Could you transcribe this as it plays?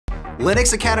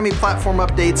Linux Academy platform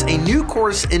updates, a new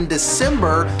course in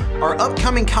December, our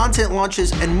upcoming content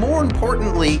launches, and more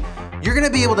importantly, you're gonna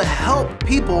be able to help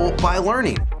people by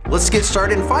learning. Let's get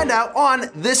started and find out on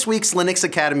this week's Linux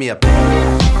Academy update.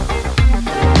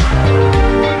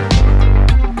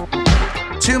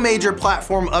 Two major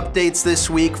platform updates this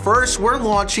week. First, we're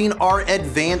launching our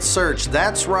advanced search.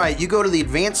 That's right, you go to the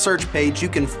advanced search page, you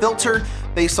can filter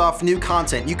based off new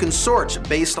content. You can sort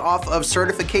based off of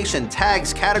certification,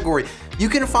 tags, category. You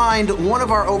can find one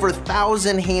of our over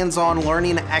 1,000 hands-on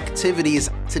learning activities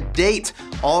to date,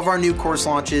 all of our new course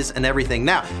launches and everything.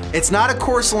 Now, it's not a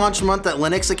course launch month at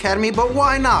Linux Academy, but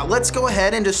why not? Let's go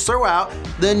ahead and just throw out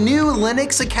the new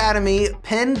Linux Academy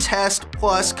PENTEST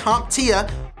Plus COMPTIA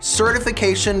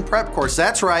certification prep course.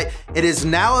 That's right, it is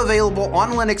now available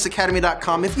on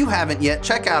linuxacademy.com. If you haven't yet,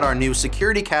 check out our new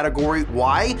security category.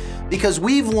 Why? Because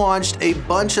we've launched a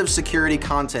bunch of security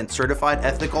content: Certified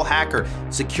Ethical Hacker,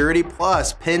 Security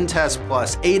Plus, Pen Test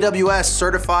Plus, AWS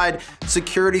Certified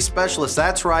Security Specialist.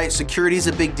 That's right, security is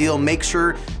a big deal. Make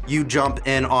sure you jump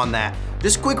in on that.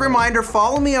 Just quick reminder,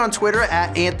 follow me on Twitter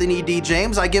at Anthony D.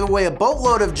 James. I give away a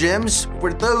boatload of gems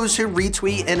for those who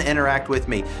retweet and interact with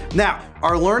me. Now,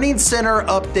 our Learning Center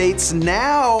updates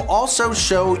now also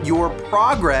show your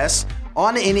progress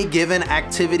on any given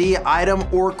activity, item,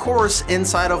 or course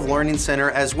inside of Learning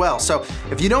Center as well. So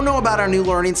if you don't know about our new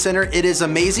Learning Center, it is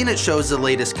amazing. It shows the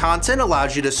latest content,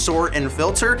 allows you to sort and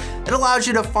filter. It allows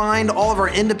you to find all of our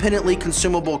independently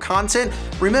consumable content.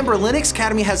 Remember, Linux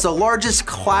Academy has the largest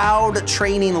cloud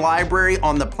training library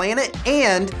on the planet,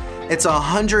 and it's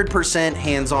 100%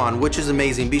 hands-on, which is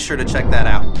amazing. Be sure to check that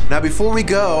out. Now, before we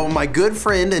go, my good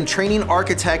friend and training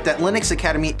architect at Linux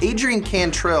Academy, Adrian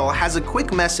Cantrell, has a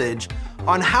quick message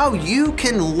on how you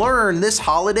can learn this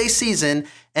holiday season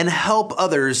and help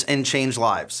others and change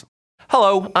lives.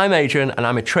 Hello, I'm Adrian and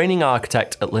I'm a training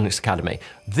architect at Linux Academy.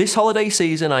 This holiday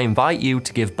season, I invite you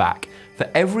to give back. For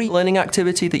every learning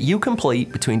activity that you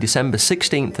complete between December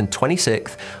 16th and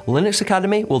 26th, Linux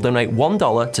Academy will donate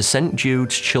 $1 to St.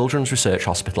 Jude's Children's Research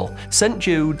Hospital. St.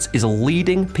 Jude's is a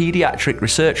leading paediatric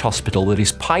research hospital that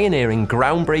is pioneering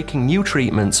groundbreaking new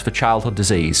treatments for childhood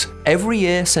disease. Every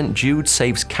year, St. Jude's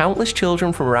saves countless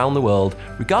children from around the world,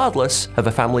 regardless of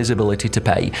a family's ability to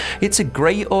pay. It's a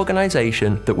great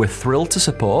organisation that we're thrilled to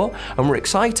support, and we're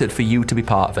excited for you to be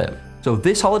part of it. So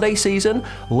this holiday season,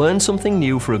 learn something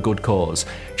new for a good cause.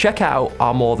 Check out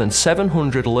our more than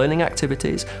 700 learning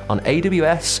activities on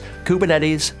AWS,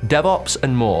 Kubernetes, DevOps,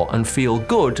 and more, and feel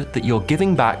good that you're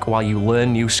giving back while you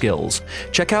learn new skills.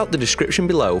 Check out the description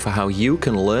below for how you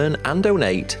can learn and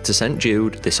donate to St.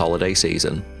 Jude this holiday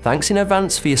season. Thanks in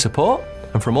advance for your support,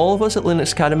 and from all of us at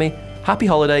Linux Academy, happy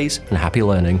holidays and happy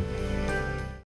learning.